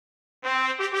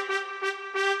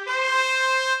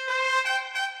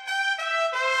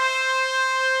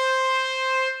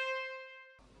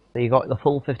So you got the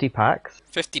full 50 packs.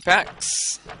 50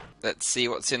 packs. Let's see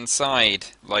what's inside.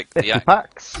 Like the 50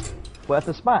 packs worth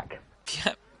a smack.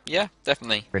 yeah, yeah,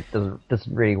 definitely It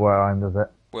doesn't really rhyme, does it?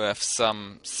 worth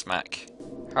some smack.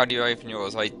 How do you open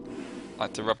yours? I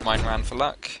like to rub mine around for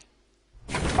luck.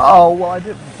 Oh, well, I did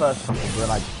it for the first couple, but then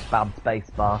I just spammed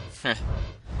spacebar.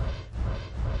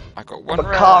 I got one But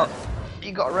rare. car,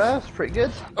 you got a rare, it's pretty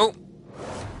good. Oh,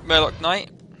 Murloc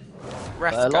Knight,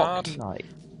 Wrathguard, Murloc Knight.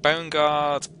 Bone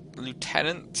Guard,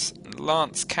 Lieutenant,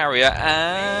 Lance Carrier,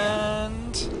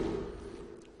 and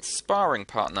Sparring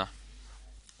Partner.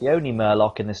 The only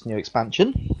Murloc in this new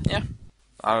expansion. Yeah,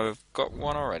 I've got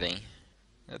one already.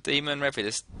 A demon, whether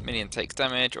this minion takes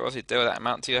damage or else you deal that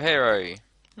amount to your hero.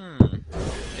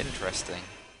 Interesting.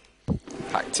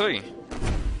 Pack 2.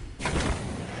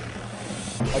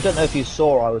 I don't know if you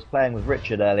saw, I was playing with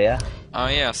Richard earlier. Oh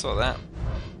yeah, I saw that.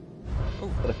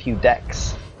 Got a few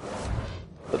decks.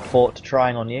 Look forward to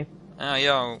trying on you. Oh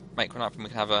yeah, I'll make one up and we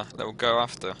can have a little go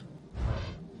after.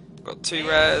 Got 2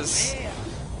 rares.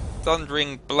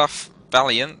 Thundering Bluff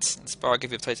Valiant. Inspire,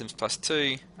 give your totems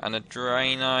 +2. And a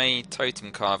Draenei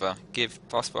Totem Carver. Give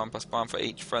 +1/+1 for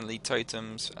each friendly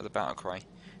totems as a battle cry.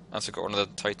 I also got one of the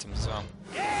totems as well.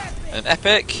 And an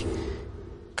epic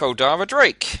Koldara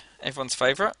Drake. Everyone's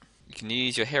favourite. You can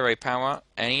use your hero power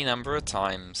any number of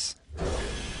times.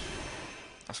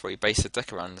 That's what you base the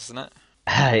deck around, isn't it?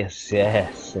 Yes,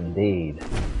 yes, indeed.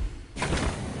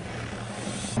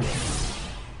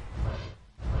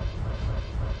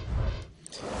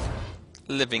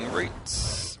 Living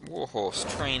Roots, Warhorse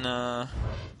Trainer,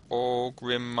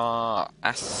 Orgrimmar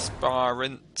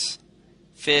Aspirant,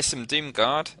 Fearsome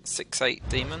Doomguard, 6/8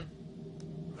 Demon,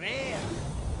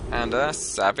 and a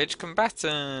Savage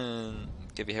Combatant.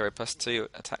 Give your hero +2,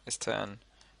 attack this turn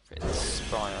for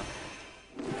Inspire.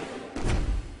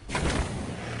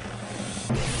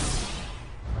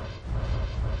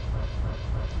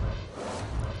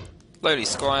 Lowly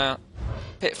Squire,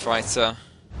 Pit Fighter,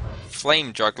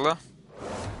 Flame Juggler,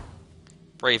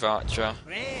 Brave Archer,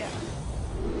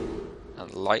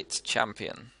 and Light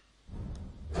Champion.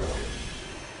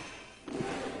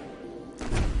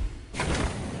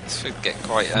 This should get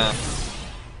quite, not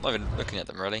even looking at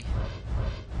them really.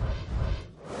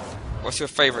 What's your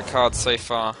favourite card so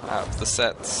far out of the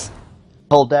sets?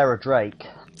 Koldara Drake.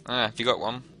 Ah, have you got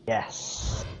one?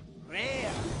 Yes.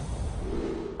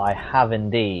 I have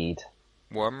indeed.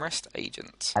 Wormrest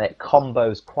Agent. And it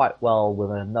combos quite well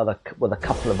with a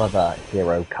couple of other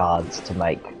hero cards to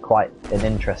make quite an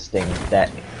interesting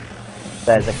deck.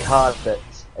 There's a card that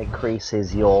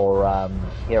increases your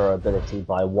hero ability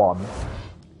by 1.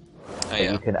 Oh, So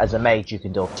yeah. you can, as a mage, you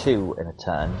can deal 2 in a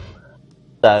turn.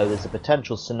 So there's a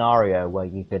potential scenario where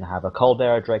you can have a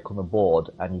Koldara Drake on the board,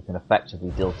 and you can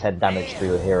effectively deal 10 damage through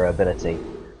your hero ability.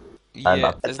 And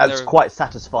Yeah, that's quite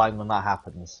satisfying when that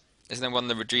happens. Isn't there one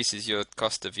that reduces your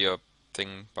cost of your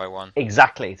thing by 1?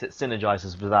 Exactly, so it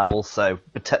synergizes with that. Also,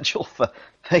 potential for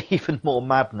even more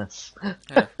madness.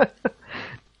 Yeah.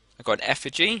 I've got an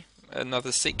Effigy,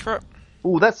 another secret.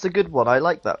 Ooh, that's a good one. I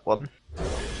like that one.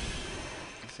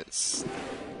 If it's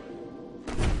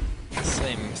the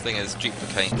same thing as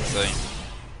Duplicate, so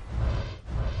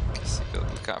guess you've got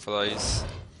to look out for those.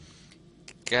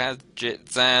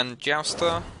 Gadgetzan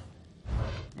Jouster,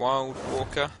 Wild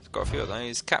Walker, got a few of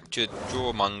those. Captured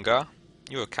Jawmonger.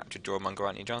 You're a captured Jawmonger,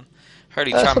 aren't you, John?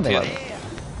 Holy Champion. Like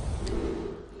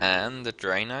and the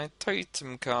Draenei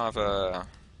Totem Carver.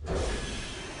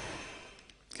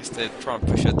 Guess they're trying to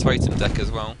push a totem deck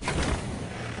as well.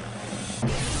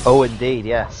 Oh, indeed,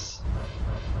 yes.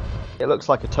 It looks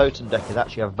like a totem deck is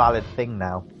actually a valid thing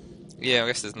now. Yeah, I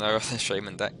guess there's no other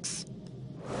Shaman decks.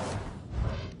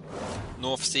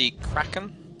 North Sea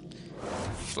Kraken.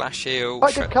 Flash Heel.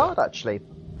 Quite a good card, actually.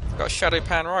 Got a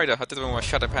Shadowpan Rider. I did all my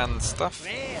Shadowpan stuff.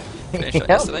 Finished that Yep.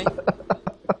 yesterday.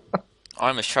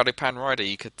 I'm a Shadowpan Rider,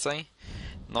 you could say.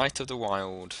 Knight of the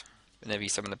Wild. Whenever you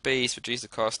summon a beast, reduce the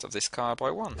cost of this card by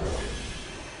 1.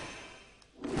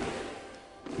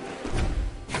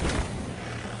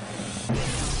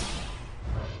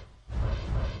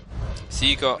 So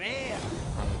you got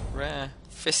rare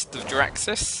Fist of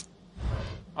Draxus,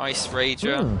 Ice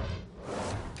Rager,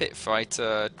 Pit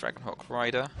Fighter, Dragonhawk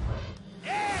Rider,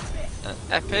 an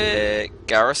epic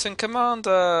Garrison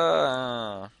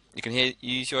Commander. You can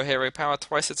use your hero power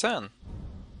twice a turn.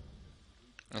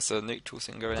 That's a neutral, so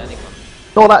it can go in anyone.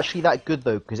 Not actually that good,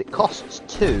 though, because it costs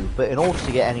 2, but in order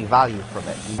to get any value from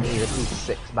it, you need at least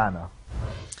 6 mana.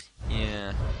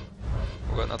 Yeah.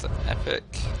 We've got another epic.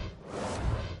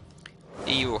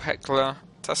 Evil Heckler,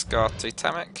 Tuskar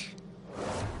Totemic.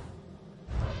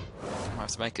 Might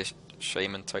have to make a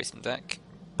Shaman Totem deck.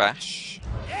 Bash.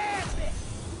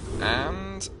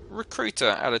 And Recruiter,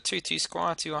 add a 2/2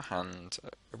 squire to your hand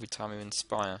every time you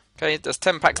inspire. Okay, there's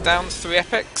 10 packs down, 3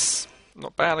 epics.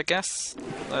 Not bad, I guess.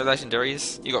 No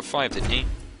legendaries. You got 5, didn't you?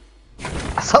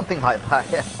 Something like that,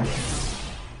 yeah.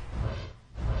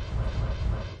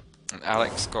 And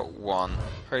Alex got 1.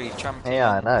 Holy Champion.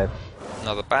 Yeah, I know.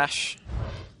 Another Bash.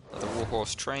 Another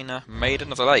Warhorse Trainer.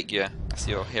 Maiden of the Lake, yeah. That's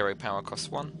your hero power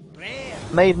cost 1.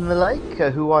 Maiden the Lake,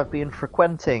 who I've been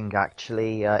frequenting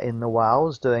actually in the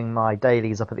WoWs, doing my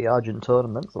dailies up at the Argent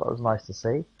tournament, so that was nice to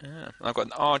see. Yeah. I've got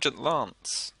an Argent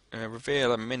Lance.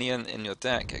 Reveal a minion in your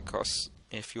deck. It costs,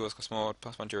 if yours costs more,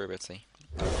 +1 durability.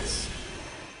 That's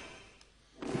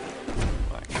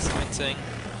quite exciting.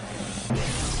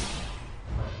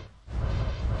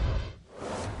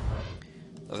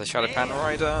 There's a Shadowpan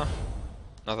Rider,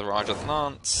 another Argent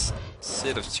Lance,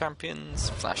 Seed of Champions,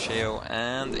 Flash Heal,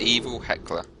 and Evil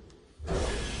Heckler.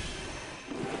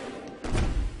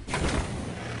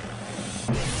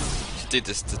 Should do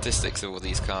the statistics of all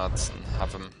these cards and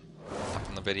have them up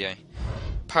on the video.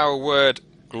 Power Word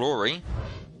Glory,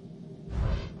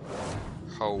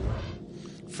 Hole,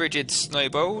 Frigid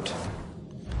Snowbold,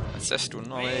 Ancestral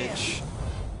Knowledge,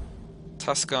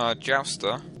 Tuskar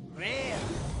Jouster,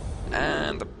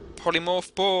 and the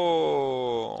Polymorph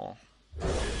Ball.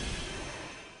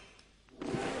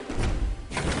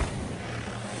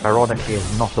 Ironically,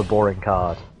 is not a boring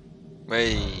card.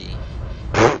 Wait.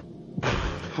 I've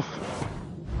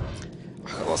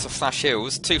got lots of Flash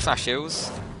Heals, 2 Flash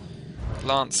Heals,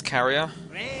 Lance Carrier,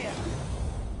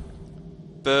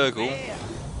 Burgle,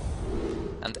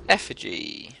 and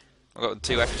Effigy. I've got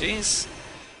 2 Effigies.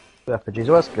 Effigies,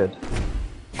 well, that's good.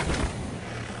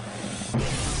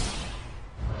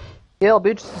 Yeah, I'll be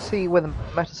interested to see when the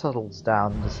meta settles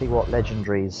down to see what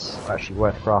legendaries are actually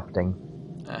worth crafting.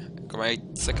 Got my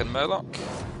 2nd Murloc,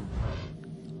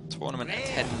 Tournament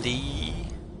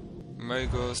Attendee,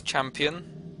 Mogor's Champion,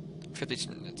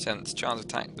 50% chance to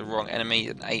attack the wrong enemy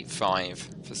at 8/5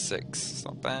 for 6. It's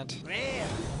not bad.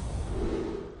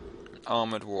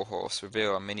 Armoured Warhorse,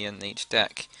 reveal a minion in each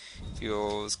deck. If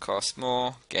yours costs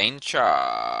more, gain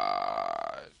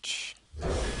charge.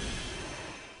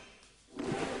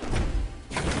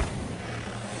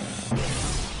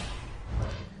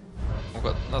 We've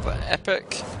got another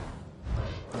Epic,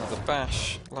 another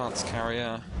Bash, Lance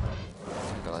Carrier,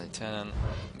 we've got a Lieutenant,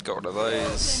 got one of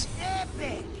those.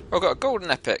 Oh, I've got a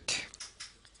Golden Epic.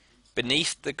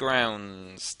 Beneath the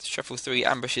Grounds, shuffle 3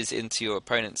 ambushes into your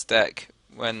opponent's deck.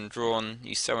 When drawn,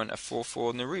 you summon a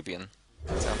 4/4 Nerubian.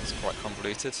 Sounds quite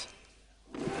convoluted.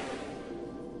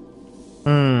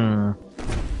 Hmm.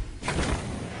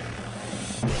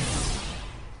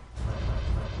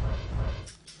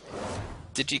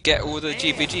 Did you get all the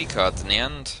GBG cards in the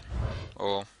end?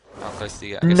 Or how close did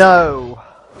you get? No.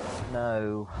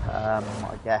 No.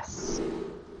 I guess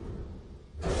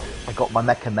I got my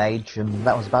Mecha Mage, and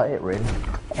that was about it, really.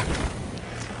 I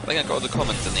think I got all the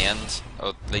commons in the end, or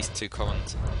at least 2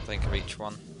 commons, I think, of each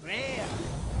one.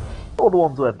 All the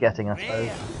ones worth getting, I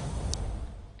suppose.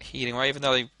 Healing Wave,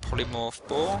 another Polymorph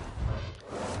Ball.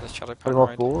 The Shadow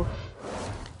Polymorph Ball.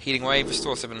 Healing Wave,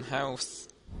 restore 7 health.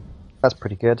 That's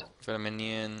pretty good. For a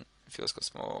minion, if yours got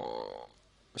small,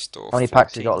 restore. How many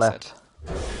packs you got left?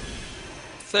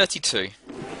 32.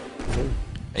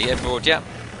 Are you getting bored yet?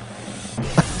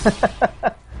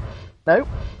 Nope.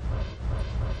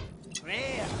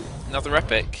 Another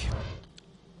Epic.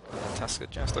 Tuskar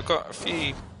Jouster. I've got a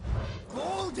few.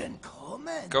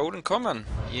 Golden Common.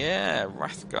 Yeah,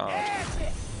 Wrathguard.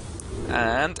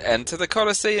 And enter the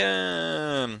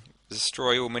Colosseum.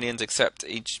 Destroy all minions except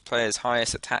each player's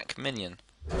highest attack minion.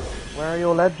 Where are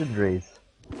your legendaries?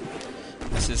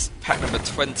 This is pack number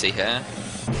 20 here.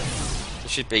 There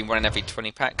should be one in every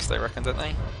 20 packs, they reckon, don't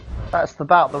they? That's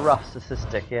about the rough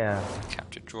statistic, yeah.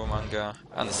 Captured Drawmonger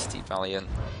and the City Valiant.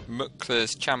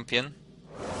 Muckler's Champion.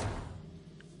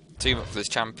 2 Muckler's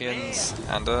Champions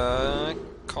and a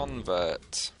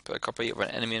Convert. Put a copy of an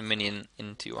enemy minion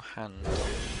into your hand.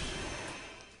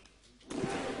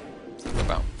 Got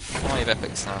about 5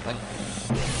 epics now, I think.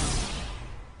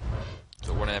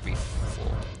 So 1 in every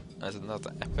 4. There's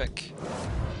another epic.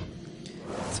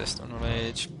 Ancestral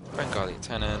Knowledge. Vanguard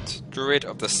Lieutenant. Druid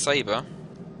of the Sabre.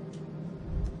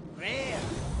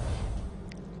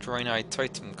 Draenei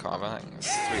Totem Carver. I think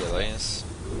there's 3 of those.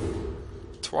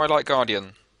 Twilight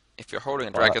Guardian. If you're holding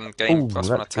a dragon, gain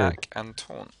 +1 attack and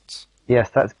taunt.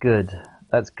 Yes, that's good.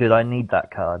 That's good. I need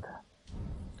that card.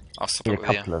 I'll swap Need it a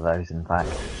with you. couple of those, in fact.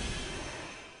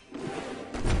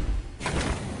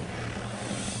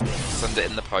 Send it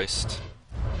in the post.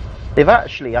 They've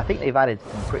actually, I think they've added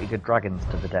some pretty good dragons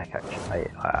to the deck, actually,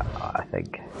 I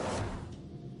think.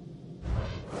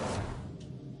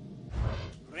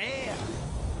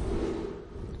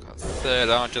 Third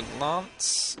Argent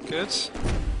Lance, good.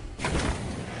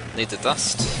 Need the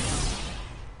dust.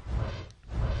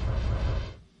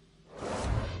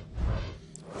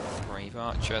 Brave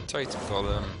Archer, Totem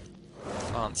Golem,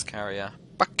 Lance Carrier,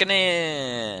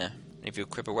 Buccaneer! If you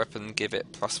equip a weapon, give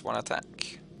it +1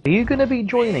 attack. Are you going to be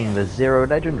joining the Zero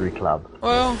Legendary Club?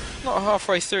 Well, not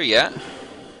halfway through yet.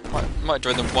 Might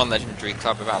join the one Legendary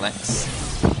Club with Alex.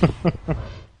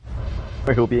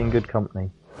 We'll be in good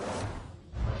company.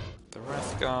 The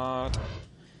Wrathguard,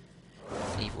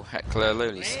 Evil Heckler,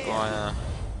 Lowly Squire,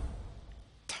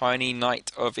 Tiny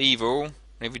Knight of Evil.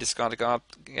 If you discard a guard,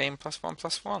 gain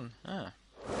 +1/+1. Ah,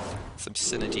 some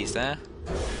synergies there.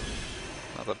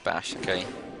 Another bash. Okay,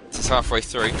 this is halfway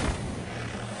through.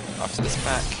 After this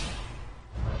pack,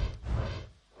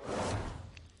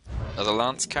 another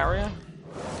Lance Carrier,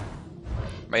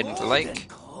 Maiden to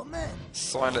Lake,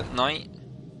 Silent Knight.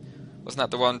 Wasn't that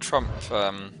the one Trump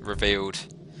revealed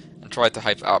and tried to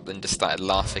hype it up, then just started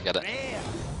laughing at it?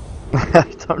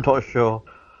 I'm not sure.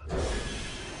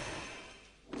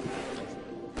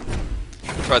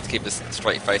 Tried to keep this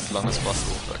straight face as long as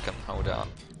possible, but I couldn't hold it up.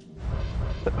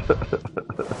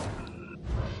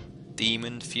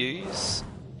 Demon Fuse.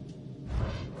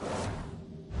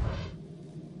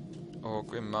 Or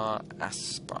Grimmar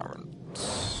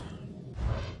Aspirant.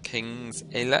 King's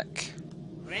Elec.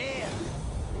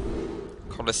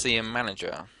 Colosseum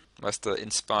Manager. Must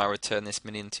inspire return this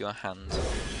minion to your hand.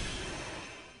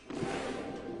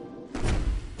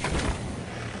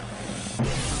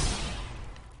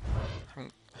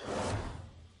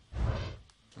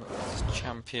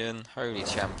 Champion, Holy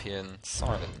Champion,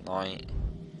 Silent Knight.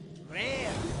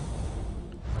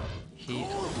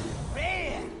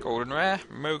 Golden Rare,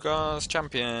 Mogar's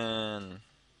Champion.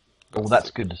 Oh,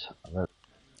 that's good.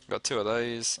 Got 2 of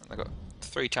those, and I got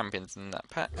 3 champions in that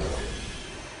pack.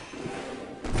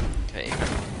 Okay,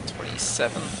 pack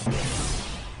 27.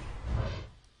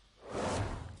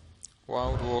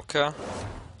 Wild Walker,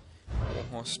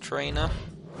 Warhorse Trainer,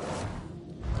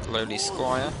 Lowly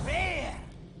Squire,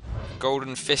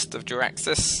 Golden Fist of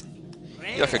Jaraxxus.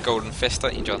 You like a Golden Fist,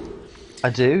 don't you, John? I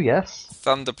do, yes.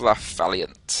 Thunder Bluff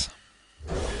Valiant.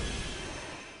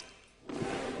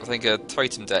 I think a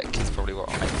Totem deck is probably what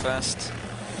I'll make first.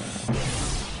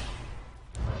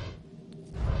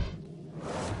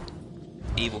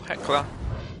 Evil Heckler.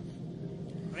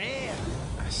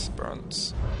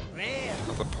 Aspirants.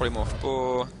 Another Polymorph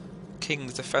Boar.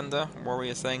 King's Defender,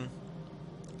 Warrior thing.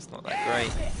 It's not that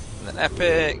great. And then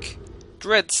Epic.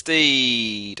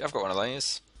 Dreadsteed! I've got one of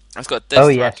those. I've got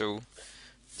Death Rattle.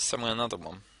 Somewhere another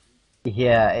one.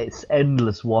 Yeah, it's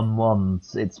endless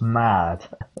 1/1s. It's mad.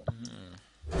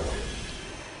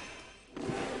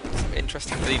 Some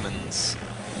interesting demons.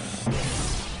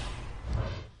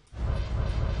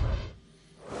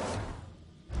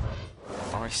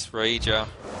 Ice Rager,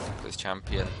 Nicholas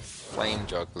Champion, Flame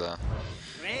Juggler,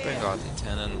 Vanguard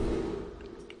Lieutenant.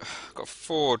 Got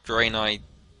 4 Draenei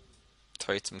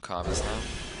Totem Carvers now.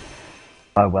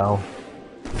 Oh well.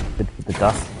 With the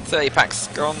dust. 30 packs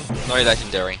gone, no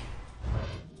legendary.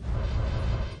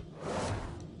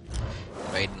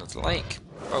 Maiden of the Lake,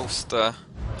 Bolster,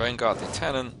 Vanguard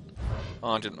Lieutenant,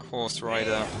 Argent Horse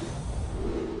Rider,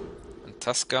 and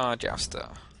Tuskar Jouster.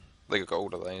 I think I got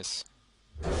all of those.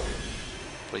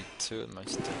 Probably 2 at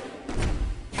most.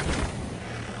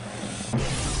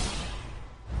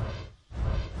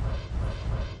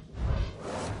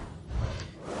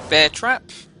 Bear Trap.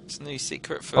 It's a new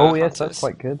secret for Oh yes, hunters. that's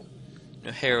quite good.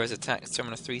 Your hero's attack,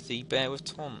 summon a 3/3 bear with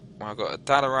taunt. Well, I've got a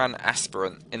Dalaran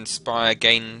Aspirant. Inspire,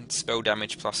 gain spell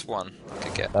damage +1. I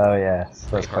could get. Oh yes,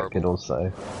 that's horrible. quite good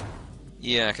also.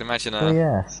 Yeah, I can imagine Oh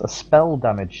yes, a spell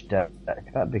damage deck.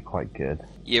 That'd be quite good.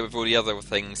 Yeah, with all the other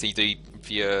things you do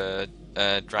for your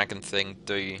dragon thing,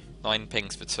 do 9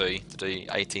 pings for 2 to do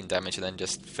 18 damage and then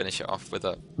just finish it off with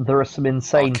a There are some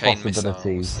insane arcane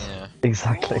possibilities. missiles. Yeah.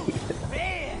 Exactly.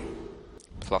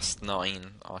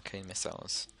 +9 arcane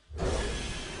missiles.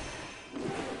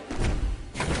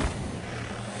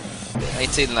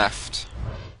 18 left.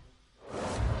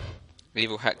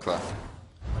 Evil Heckler.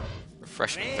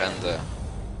 Refreshment Vendor.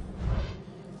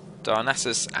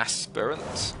 Darnassus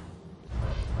Aspirant.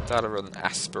 Dalaran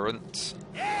Aspirant.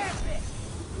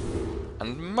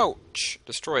 And Mulch.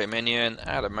 Destroy a minion,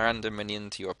 add a random minion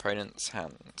to your opponent's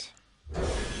hand. A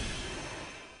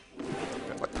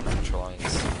bit like the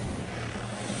Naturalize.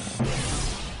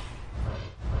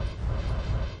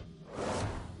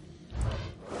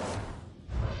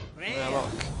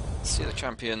 See the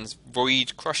champions.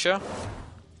 Void Crusher.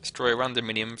 Destroy a random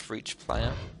minion for each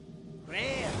player.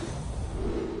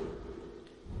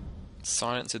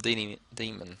 Silence a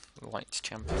demon. Light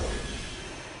champion.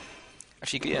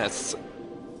 Actually, yeah,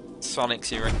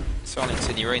 Sonic's in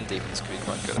your own demons could be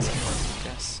quite good at some point, I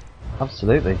guess.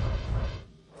 Absolutely.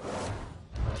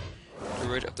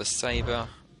 Druid of the Saber,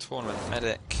 Tournament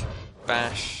Medic,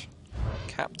 Bash,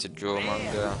 Captured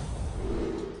Jawmonger,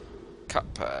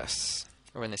 Cut Purse.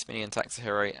 When this minion attacks a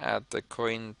hero, add the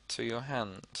coin to your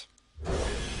hand.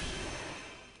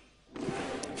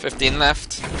 15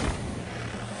 left.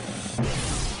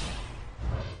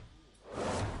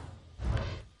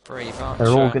 Brave Archer.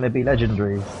 They're all going to be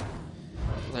legendaries.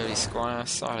 Lowly Squire,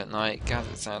 Silent Knight,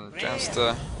 Gathered Sand,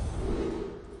 Jouster,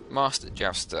 Master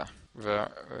Jouster.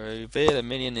 Reveal a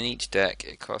minion in each deck.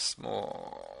 It costs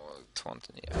more.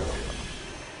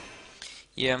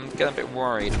 Yeah, I'm getting a bit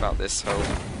worried about this whole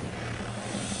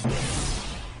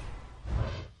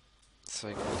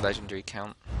so-called legendary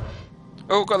count.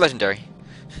 Oh, got legendary.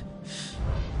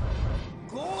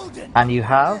 And you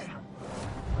have?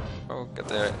 Oh, got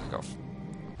there. Got.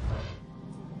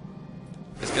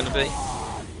 It's gonna be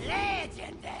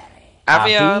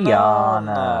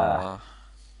Aviana.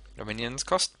 The minions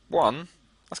cost 1.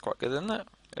 That's quite good, isn't it?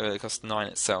 It costs 9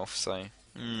 itself, so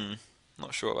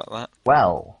not sure about that.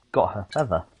 Well, got her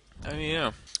feather. Oh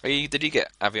yeah. Did you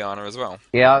get Aviana as well?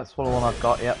 Yeah, that's one of the one I've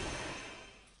got. Yep.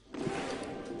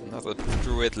 Another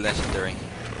Druid legendary.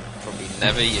 Probably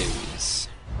never use.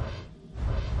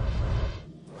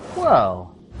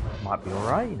 Well, might be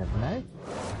alright, you never know.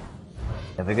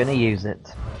 Never gonna use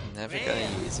it. Never gonna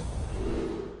use it.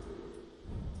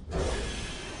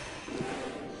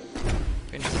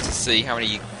 Be interested to see how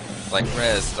many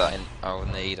rares that I'll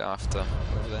need after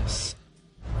all this.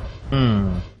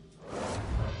 Shadowpan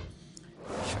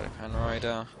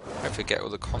Rider. Hopefully get all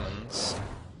the commons.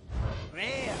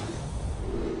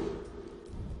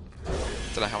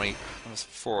 Don't know how many. Almost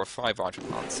 4 or 5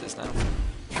 Argent Lances now.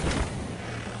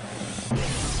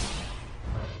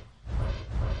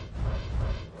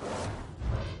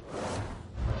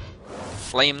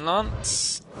 Flame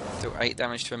Lance, do 8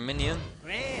 damage to a minion.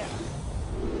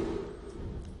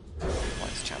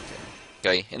 Vice Champion.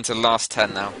 Okay, into the last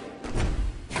 10 now.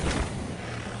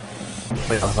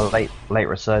 We have a late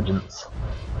resurgence.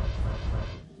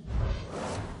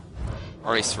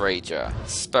 Ice Rager,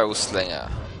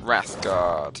 Spellslinger,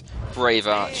 Wrathguard, Brave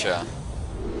Archer,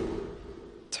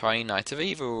 Tiny Knight of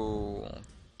Evil.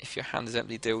 If your hand is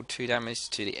empty, deal 2 damage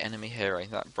to the enemy hero.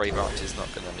 That Brave Archer is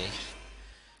not going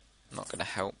to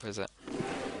help, is it?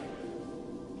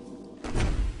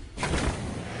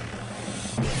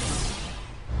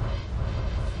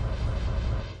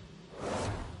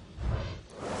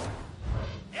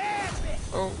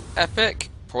 Oh, epic!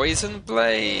 Poison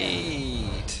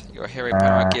Blade! Your hero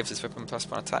power gives its weapon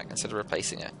 +1 attack instead of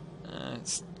replacing it.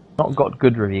 It's not got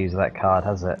good reviews of that card,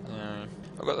 has it?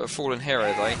 I've got the Fallen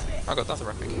Hero though. I've got another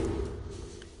epic.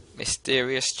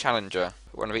 Mysterious Challenger.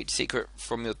 One of each secret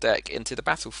from your deck into the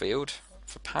battlefield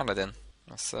for Paladin.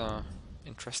 That's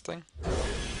interesting.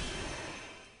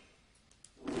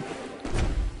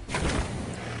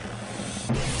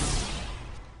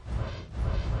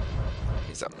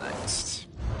 Who's up next?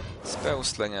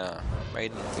 Spellslinger,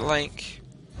 Maiden of the Lake,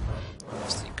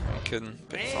 obviously Kraken,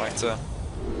 Big Fighter,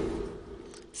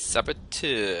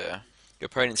 Saboteur. Your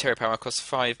opponent's hero power costs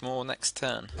 5 more next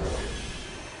turn.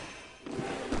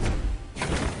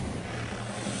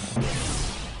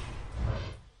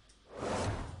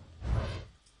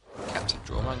 Captain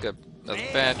Jawmonger, another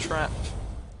Bear Trap,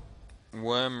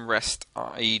 Worm Rest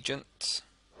Agent,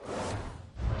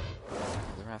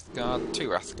 another Wrathguard, 2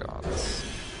 Wrathguards.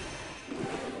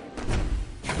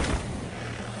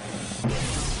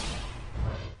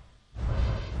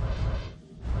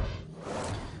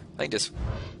 I think just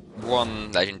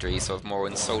 1 legendary is sort of more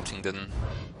insulting than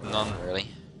none, really.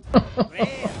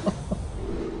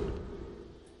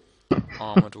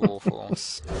 Armoured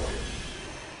Warhorse.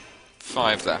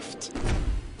 5 left.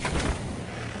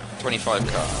 25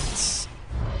 cards.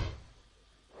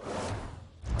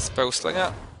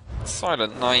 Spellslinger,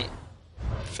 Silent Knight,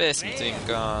 Fearsome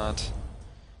Doomguard,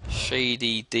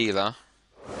 Shady Dealer,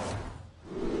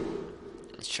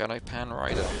 and Shadowpan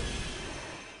Rider.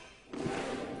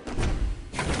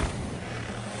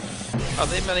 Are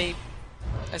there many?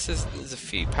 There's a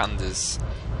few pandas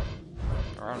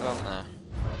around, aren't there?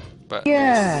 But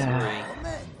yeah.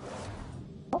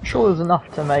 Not sure there's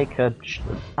enough to make a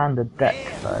standard deck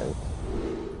though.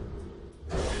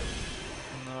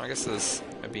 No, I guess there's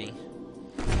maybe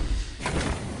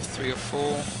 3 or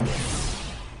 4.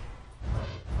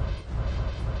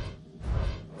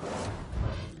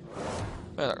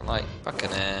 They look like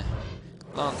Buccaneer,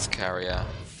 Lance Carrier,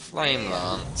 Flame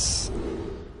Lance,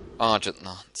 Argent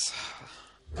Lance.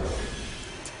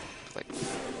 Like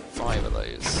 5 of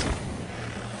those.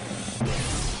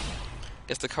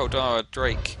 guess the Caldara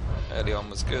Drake early on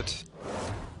was good.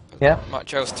 But Yeah. not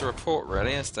much else to report,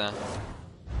 really, is there?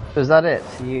 So is that it?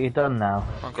 So you're done now?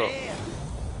 I've got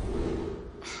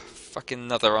fucking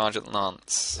another Argent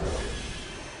Lance.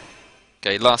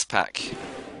 Okay, last pack.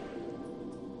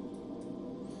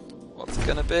 What's it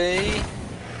gonna be?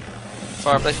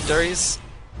 5 legendaries?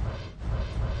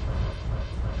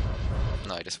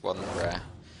 No, just 1 rare.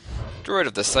 Druid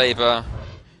of the Saber,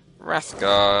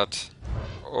 Wrathguard,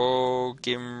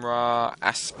 Gimra,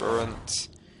 Aspirant,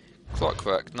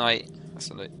 Clockwork Knight. That's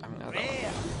a, I haven't had that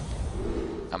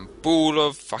one. And Ball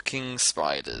of fucking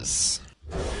Spiders.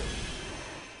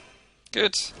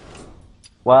 Good.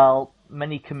 Well,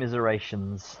 many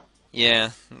commiserations.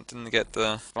 Yeah, didn't get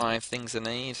the 5 things I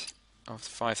need. Of the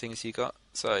 5 things you got.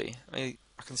 So, you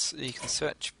can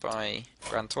search by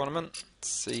Grand Tournament to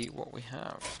see what we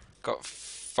have. Got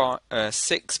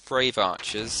 6 Brave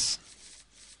Archers,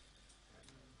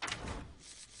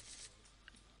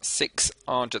 6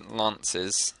 Argent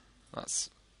Lances.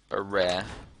 That's a rare.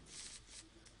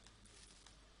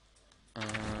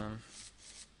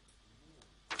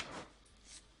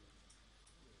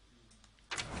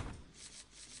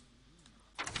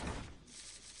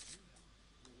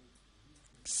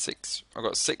 6. I've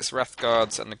got 6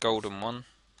 Wrathguards and the golden one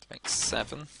to make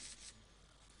 7.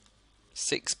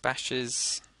 6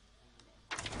 Bashes.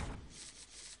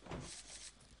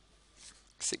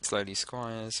 6 Lowly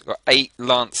Squires. I've got 8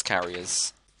 Lance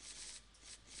Carriers.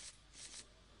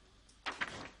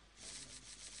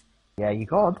 Yeah, you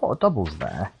got a lot of doubles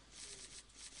there.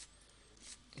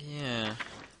 Yeah,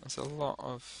 there's a lot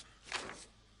of.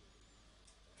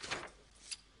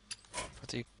 If I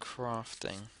do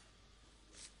crafting,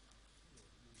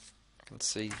 I can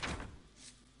see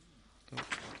what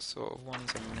sort of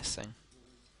ones I'm missing.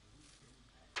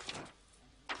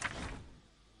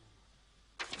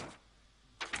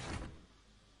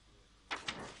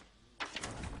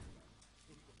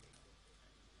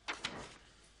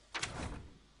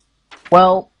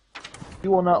 Well, if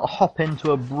you want to hop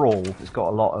into a brawl, it's got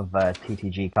a lot of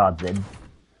TTG cards in.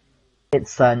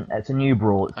 It's a new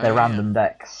brawl. It's their random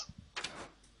decks,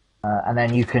 and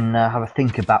then you can have a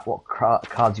think about what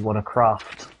cards you want to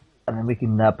craft, and then we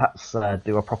can perhaps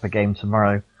do a proper game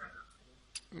tomorrow.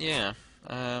 Yeah.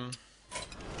 I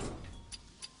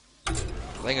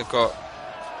think I've got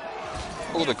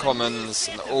all the commons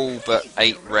and all but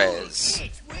 8 rares.